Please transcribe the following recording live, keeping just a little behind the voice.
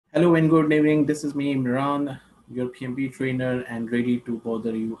Hello and good evening. This is me, Imran, your PMP trainer, and ready to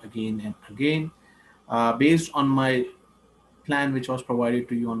bother you again and again. Based on my plan, which was provided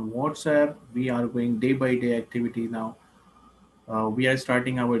to you on WhatsApp, we are going day by day activity now. We are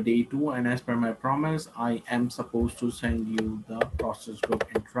starting our day two, and as per my promise, I am supposed to send you the process group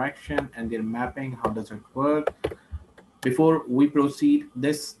interaction and their mapping. How does it work? Before we proceed,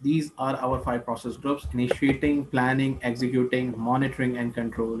 these are our five process groups: initiating, planning, executing, monitoring, and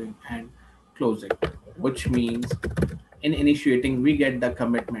controlling, and closing. Which means in initiating, we get the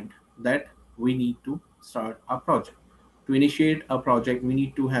commitment that we need to start a project. To initiate a project, we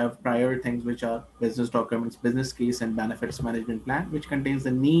need to have prior things, which are business documents, business case, and benefits management plan, which contains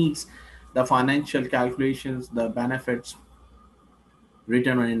the needs, the financial calculations, the benefits,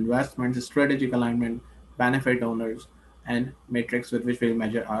 return on investment, strategic alignment, benefit owners, and metrics with which we'll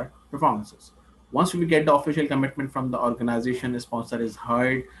measure our performances. Once we get the official commitment from the organization, the sponsor is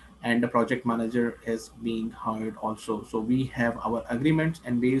hired and the project manager is being hired also. So we have our agreements,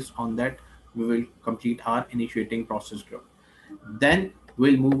 and based on that, we will complete our initiating process group. Then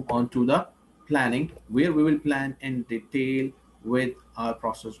we'll move on to the planning, where we will plan in detail with our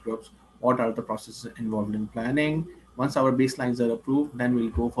process groups what are the processes involved in planning. Once our baselines are approved, then we'll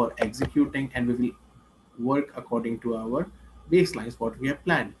go for executing, and we will work according to our baselines, what we have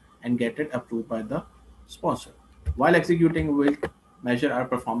planned, and get it approved by the sponsor. While executing, we'll measure our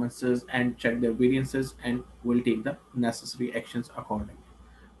performances and check their variances, and we'll take the necessary actions accordingly.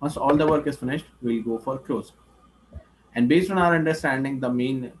 Once all the work is finished, we'll go for close. And based on our understanding, the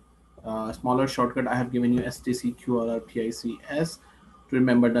main smaller shortcut I have given you STC, QRR, PICS to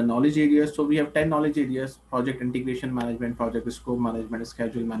remember the knowledge areas. So we have 10 knowledge areas: project integration management, project scope management,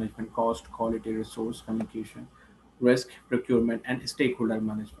 schedule management, cost, quality, resource, communication, risk, procurement, and stakeholder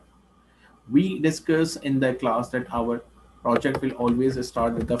management. We discuss in the class that our project will always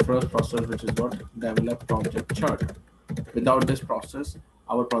start with the first process, which is what? Develop project charter. Without this process,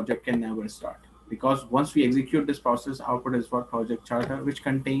 our project can never start, because once we execute this process, output is what? Project charter, which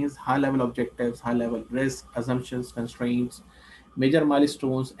contains high level objectives, high level risk assumptions, constraints, major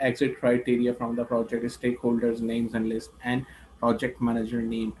milestones, exit criteria from the project, stakeholders names and list, and project manager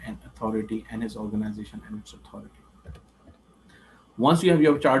name and authority, and his organization and its authority. Once you have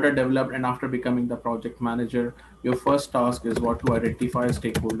your charter developed, and after becoming the project manager, your first task is what? To identify a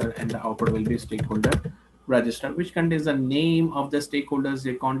stakeholder, and the output will be stakeholder register, which contains the name of the stakeholders,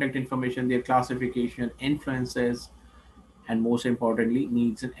 their contact information, their classification, influences, and most importantly,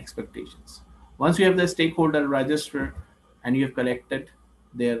 needs and expectations. Once you have the stakeholder register and you have collected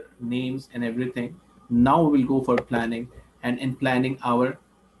their names and everything, now we will go for planning. And in planning, our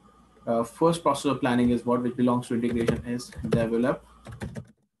first process of planning is what? Which belongs to integration, is develop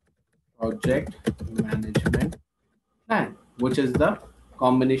project management plan, which is the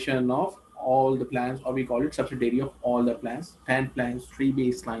combination of all the plans, or we call it subsidiary of all the plans: 10 plans, 3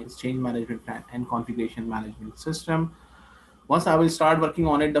 baselines, change management plan, and configuration management system. Once I will start working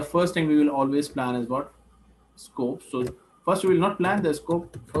on it, the first thing we will always plan is what? Scope. So first we will not plan the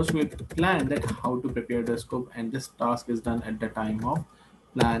scope, first we will plan that how to prepare the scope, and this task is done at the time of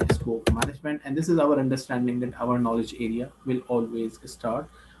plan scope management. And this is our understanding that our knowledge area will always start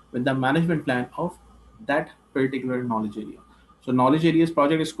with the management plan of that particular knowledge area. So knowledge areas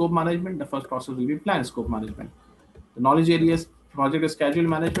project scope management, the first process will be plan scope management. The knowledge areas project schedule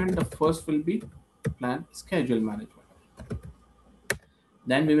management, the first will be plan schedule management.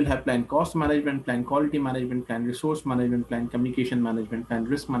 Then we will have plan cost management, plan quality management, plan resource management, plan communication management, plan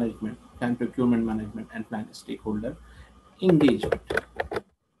risk management, plan procurement management, and plan stakeholder engagement.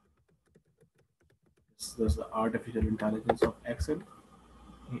 This is the artificial intelligence of Excel.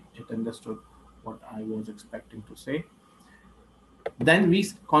 It understood what I was expecting to say. Then we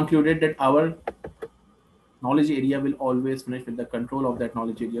concluded that our knowledge area will always finish with the control of that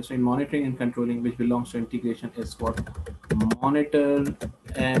knowledge area. So in monitoring and controlling, which belongs to integration, is what? Monitor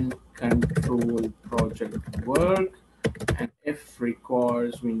and control project work, and if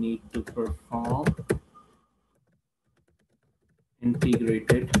requires, we need to perform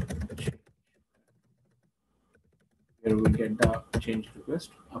integrated change, where we get the change request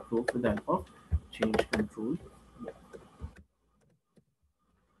approved with the help of change control.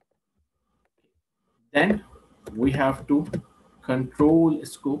 Then we have to control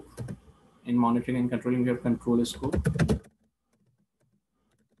scope. In monitoring and controlling, we have control scope.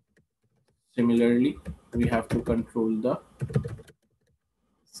 Similarly, we have to control the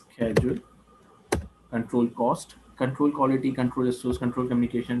schedule, control cost, control quality, control resource, control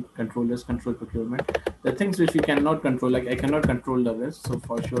communication, control risk, control procurement. The things which we cannot control, like I cannot control the risk, so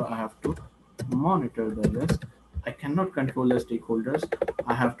for sure I have to monitor the risk. I cannot control the stakeholders.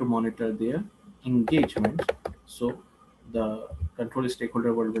 I have to monitor their engagement. So the control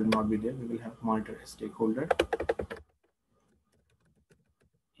stakeholder word will not be there. We will have monitor stakeholder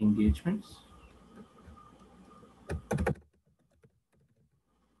engagements. They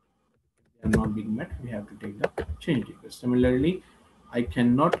are not being met. We have to take the change request. Similarly, I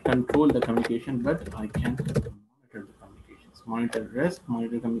cannot control the communication, but I can monitor the communications, monitor risk,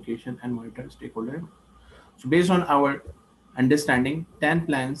 monitor communication, and monitor stakeholder. So based on our understanding, 10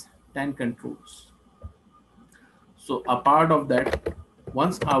 plans, 10 controls. So a part of that,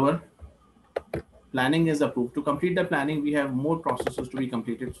 once our planning is approved, to complete the planning, we have more processes to be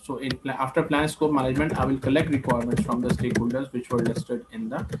completed. So after plan scope management, I will collect requirements from the stakeholders which were listed in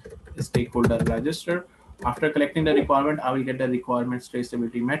the stakeholder register. After collecting the requirement, I will get the requirements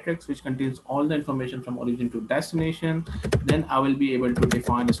traceability matrix, which contains all the information from origin to destination. Then I will be able to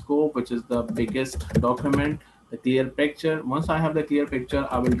define a scope, which is the biggest document, the clear picture. Once I have the clear picture,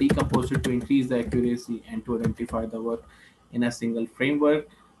 I will decompose it to increase the accuracy and to identify the work in a single framework.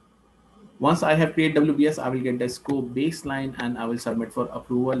 Once I have created WBS, I will get the scope baseline and I will submit for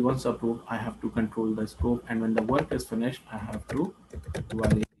approval. Once approved, I have to control the scope. And when the work is finished, I have to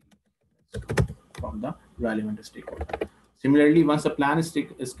validate from the relevant stakeholder. Similarly, once the plan is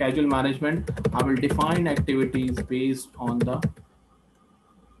schedule management, I will define activities based on the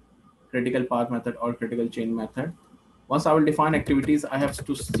critical path method or critical chain method. Once I will define activities, I have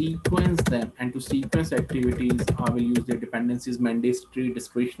to sequence them, and to sequence activities, I will use the dependencies, mandatory,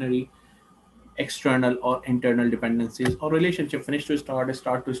 discretionary, external or internal dependencies, or relationship, finish to start,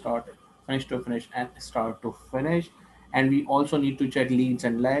 start to start, finish to finish, and start to finish. And we also need to check leads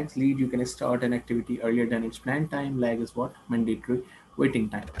and lags. Lead, you can start an activity earlier than its planned time. Lag is what? Mandatory waiting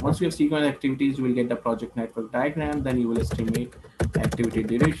time. Once you have sequence activities, you will get the project network diagram. Then you will estimate activity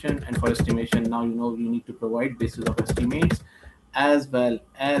duration. And for estimation, now you know you need to provide basis of estimates, as well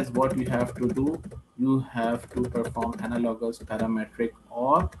as what you have to do. You have to perform analogous parametric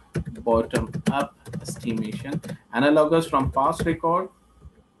or bottom up estimation. Analogous from past record,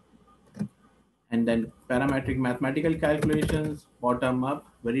 and then parametric mathematical calculations, bottom up,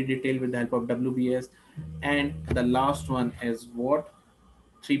 very detailed with the help of WBS. And the last one is what?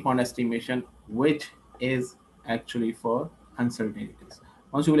 3-point estimation, which is actually for uncertainties.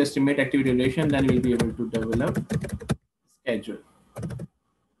 Once you will estimate activity duration, then you will be able to develop schedule.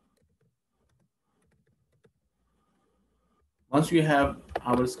 Once we have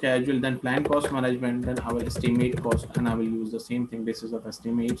our schedule, then plan cost management, then I will estimate cost, and I will use the same thing, basis of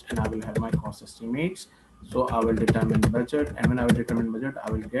estimates, and I will have my cost estimates. So I will determine budget, and when I will determine budget,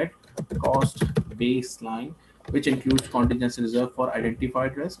 I will get cost baseline, which includes contingency reserve for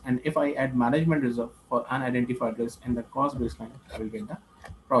identified risk. And if I add management reserve for unidentified risk in the cost baseline, I will get the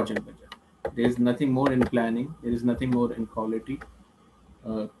project budget. There is nothing more in planning. There is nothing more in quality.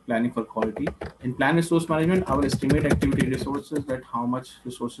 Planning for quality. In plan resource management, I will estimate activity resources, that how much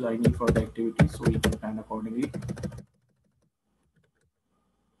resources I need for the activity, so we can plan accordingly.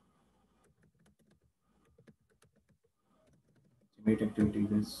 Estimate activity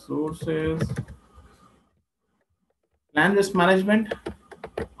resources. Plan risk management,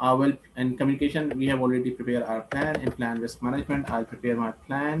 I will, in communication, we have already prepared our plan. In plan risk management, I'll prepare my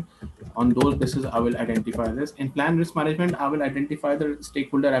plan. On those basis, I will identify this. In plan risk management, I will identify the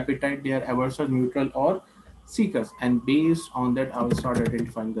stakeholder appetite, they are averse, neutral, or seekers. And based on that, I will start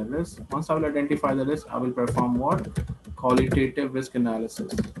identifying the risk. Once I will identify the risk, I will perform what? Qualitative risk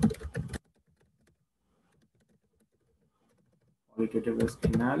analysis. Qualitative risk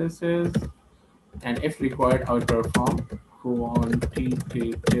analysis. And if required, I will perform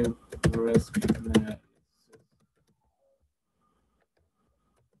quantitative risk analysis.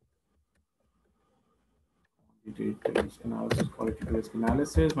 Quantitative risk analysis, qualitative risk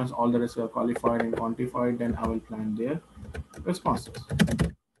analysis. Once all the risks are qualified and quantified, then I will plan their responses.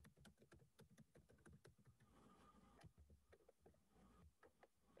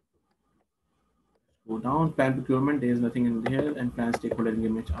 Go down, plan procurement, there is nothing in here, and plan stakeholder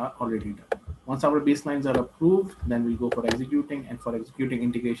engagement are already done. Once our baselines are approved, then we go for executing, and for executing,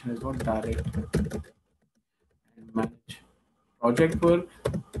 integration is what? Direct and manage project work,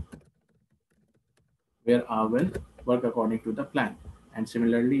 where I will work according to the plan. And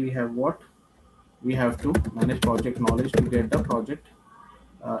similarly, we have what? We have to manage project knowledge to get the project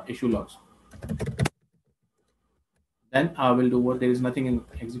issue logs. Then I will do what? There is nothing in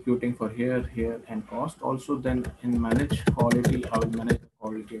executing for here, here, and cost. Also, then in manage quality, I will manage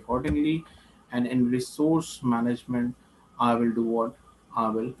quality accordingly. And in resource management, I will do what? I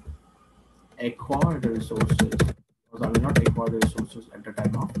will acquire the resources, because I will not acquire the resources at the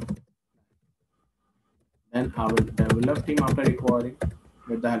time of Then I will develop team after requiring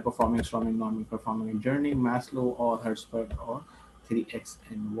with the help of forming, storming, norming, performing, and journey, Maslow or Hertzberg or 3x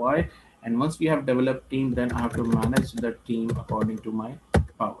and y. And once we have developed team, then I have to manage the team according to my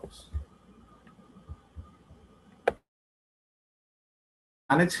powers. To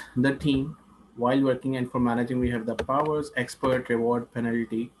manage the team while working, and for managing we have the powers: expert, reward,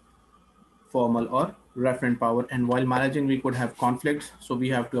 penalty, formal or referent power. And while managing we could have conflicts, so we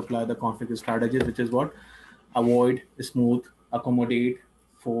have to apply the conflict strategies, which is what: avoid, smooth, accommodate,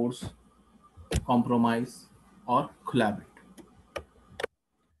 force, compromise, or collaborate.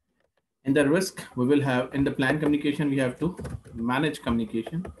 In the risk we will have, in the plan communication we have to manage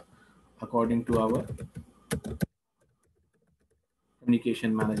communication according to our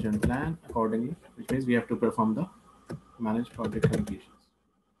communication management plan accordingly, which means we have to perform the managed project communications.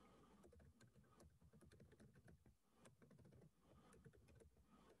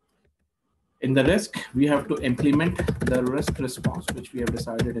 In the risk, we have to implement the risk response, which we have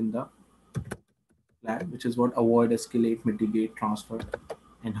decided in the plan, which is what: avoid, escalate, mitigate, transfer,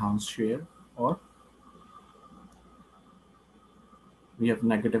 enhance, share, or we have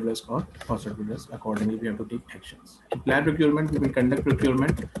negative risk or positive risk. Accordingly, we have to take actions. In plan procurement, we will conduct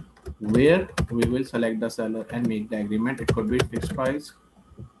procurement where we will select the seller and make the agreement. It could be fixed price,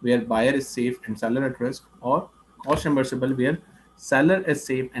 where buyer is safe and seller at risk, or cost reimbursable, where seller is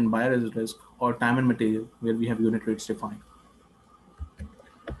safe and buyer is at risk, or time and material, where we have unit rates defined.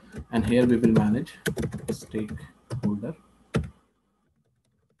 And here we will manage stakeholder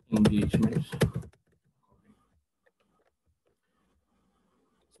engagement.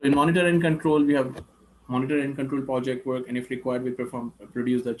 So in monitor and control, we have monitor and control project work, and if required, we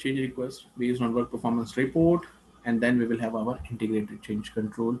produce the change request based on work performance report, and then we will have our integrated change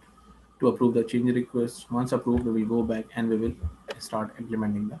control to approve the change request. Once approved, we will go back and we will start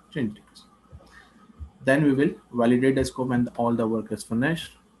implementing the change request. Then we will validate the scope when all the work is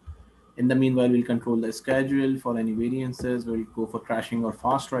finished. In the meanwhile, we'll control the schedule for any variances. We'll go for crashing or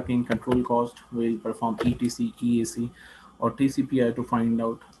fast tracking, control cost. We'll perform ETC, EAC, or TCPI to find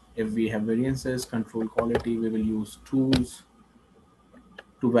out if we have variances. Control quality. We will use tools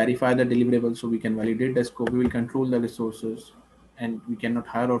to verify the deliverable so we can validate the scope. We will control the resources, and we cannot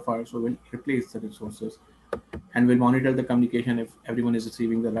hire or fire, so we'll replace the resources. And we'll monitor the communication if everyone is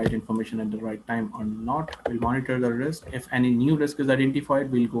receiving the right information at the right time or not. We'll monitor the risk. If any new risk is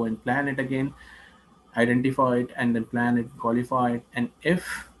identified, we'll go and plan it again, identify it, and then plan it, qualify it. And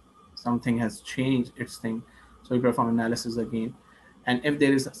if something has changed its thing, so we perform analysis again. And if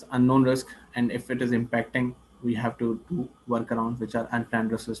there is unknown risk and if it is impacting, we have to do workarounds, which are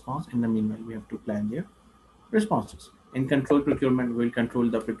unplanned risk response. In the meanwhile, we have to plan their responses. In control procurement, we'll control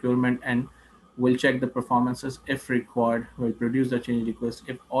the procurement and we'll check the performances. If required, we'll produce the change request.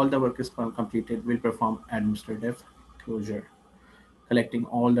 If all the work is completed, we'll perform administrative closure, collecting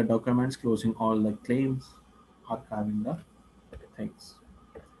all the documents, closing all the claims, archiving the things.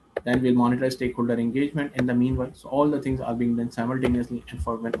 Then we'll monitor stakeholder engagement in the meanwhile. So all the things are being done simultaneously. And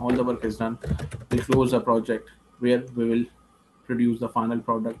for when all the work is done, we'll close the project where we will produce the final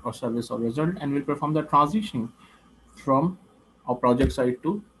product or service or result, and we'll perform the transition from our project side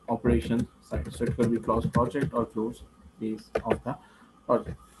to operation side. So it could be close project or close phase of the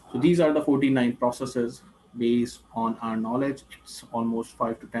project. So these are the 49 processes based on our knowledge. It's almost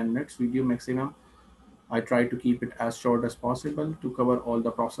 5 to 10 minutes video maximum. I try to keep it as short as possible to cover all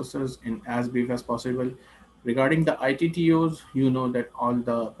the processes in as brief as possible. Regarding the ITTOs, you know that all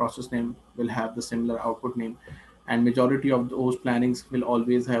the process name will have the similar output name, and majority of those plannings will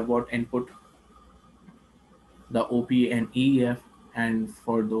always have what input: the OP and EF. And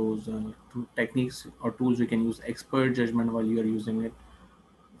for those two techniques or tools, we can use expert judgment while you are using it.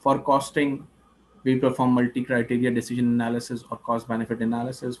 For costing, we perform multi-criteria decision analysis or cost-benefit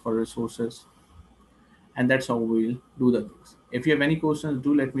analysis for resources, and that's how we'll do the things. If you have any questions,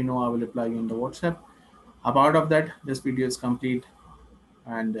 do let me know. I will reply you in the WhatsApp. Apart of that, this video is complete,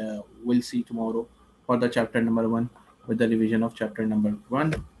 and we'll see tomorrow for the chapter number 1 with the revision of chapter number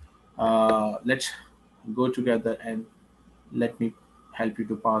 1. Let's go together and let me help you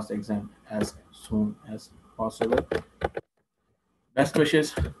to pass the exam as soon as possible. Best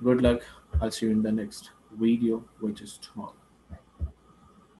wishes, good luck. I'll see you in the next video, which is tomorrow.